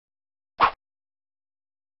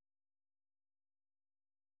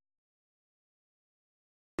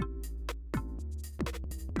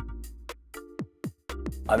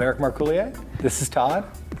I'm Eric Marcoulier. This is Todd.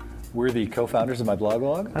 We're the co-founders of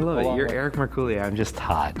MyBlogLog. I love it. You're Eric Marcoulier. I'm just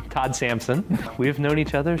Todd. Todd Sampson. We've known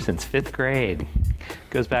each other since 5th grade.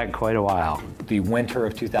 Goes back quite a while. The winter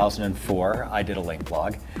of 2004, I did a link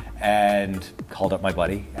blog and called up my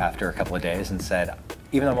buddy after a couple of days and said,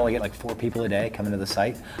 even though I'm only getting like 4 people a day coming to the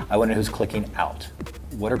site, I want to know who's clicking out.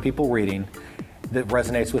 What are people reading that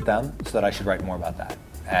resonates with them so that I should write more about that?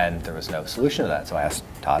 And there was no solution to that, so I asked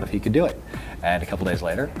Todd if he could do it. And a couple days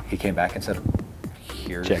later, he came back and said,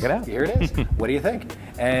 check it out. Here it is. What do you think?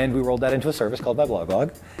 And we rolled that into a service called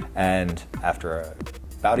MyBlogLog. And after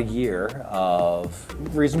about a year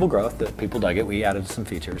of reasonable growth that people dug it, we added some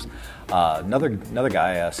features. Another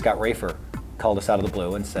guy, Scott Rafer, called us out of the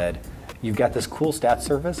blue and said, you've got this cool stats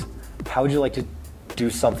service. How would you like to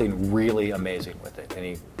do something really amazing with it? And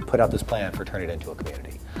he put out this plan for turning it into a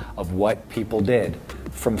community of what people did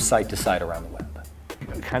from site to site around the web.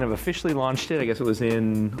 Kind of officially launched it, I guess it was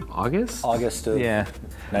in August? August of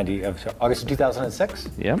 2006.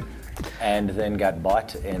 Yeah. And then got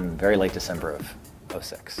bought in very late December of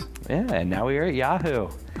 06. Yeah, and now we are at Yahoo.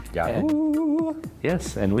 Yahoo!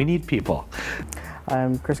 Yes, and we need people.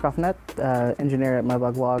 I'm Chris Goffinet, engineer at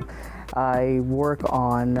MyBlogLog. I work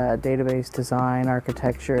on database design,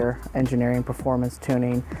 architecture, engineering, performance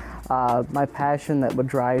tuning. My passion that what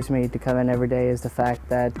drives me to come in every day is the fact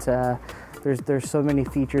that there's so many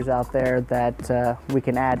features out there that we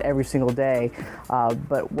can add every single day,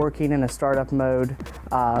 but working in a startup mode,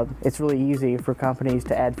 it's really easy for companies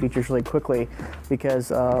to add features really quickly because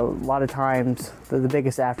a lot of times the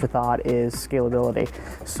biggest afterthought is scalability.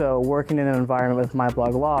 So working in an environment with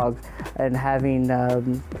MyBlogLog and having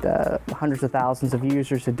hundreds of thousands of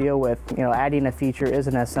users to deal with, adding a feature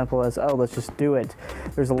isn't as simple as, oh, let's just do it.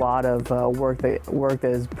 There's a lot of work that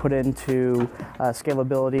is put into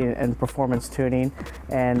scalability and performance tuning,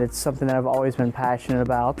 and it's something that I've always been passionate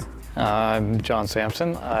about. I'm John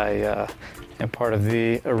Sampson. I am part of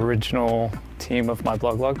the original team of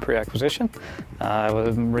MyBlogLog pre-acquisition. I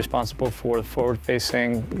was responsible for the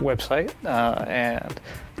forward-facing website and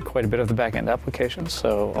quite a bit of the back-end applications,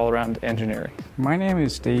 so all-around engineering. My name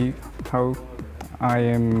is Steve Ho. I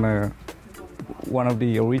am one of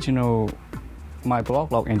the original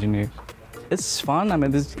MyBlogLog engineers. It's fun. I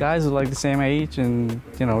mean, these guys are like the same age, and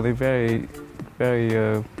they're very,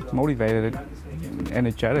 very motivated,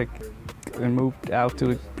 energetic, and moved out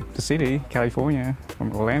to the city, California,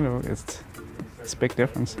 from Orlando. It's a big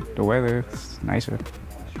difference. The weather is nicer.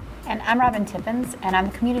 And I'm Robin Tippins, and I'm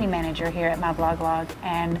the community manager here at MyBlogLog.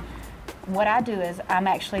 And what I do is I'm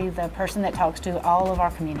actually the person that talks to all of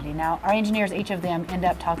our community. Now, our engineers, each of them, end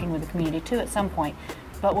up talking with the community too at some point.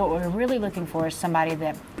 But what we're really looking for is somebody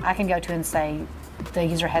that I can go to and say, the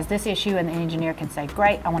user has this issue, and the engineer can say,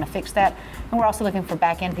 great, I want to fix that. And we're also looking for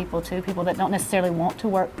back-end people too, people that don't necessarily want to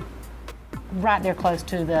work right there close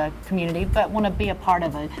to the community, but want to be a part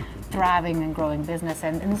of a thriving and growing business,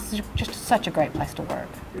 and this is just such a great place to work.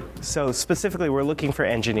 So specifically, we're looking for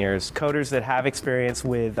engineers, coders that have experience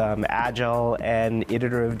with agile and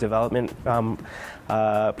iterative development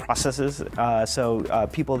processes. So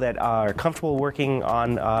people that are comfortable working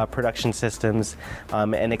on production systems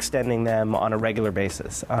and extending them on a regular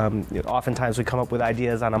basis. Oftentimes we come up with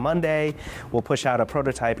ideas on a Monday, we'll push out a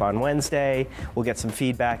prototype on Wednesday, we'll get some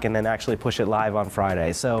feedback, and then actually push it live on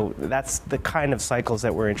Friday. So that's the kind of cycles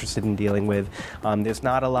that we're interested in dealing with. There's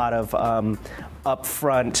not a lot of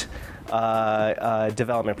upfront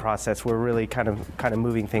development process. We're really kind of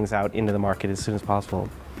moving things out into the market as soon as possible.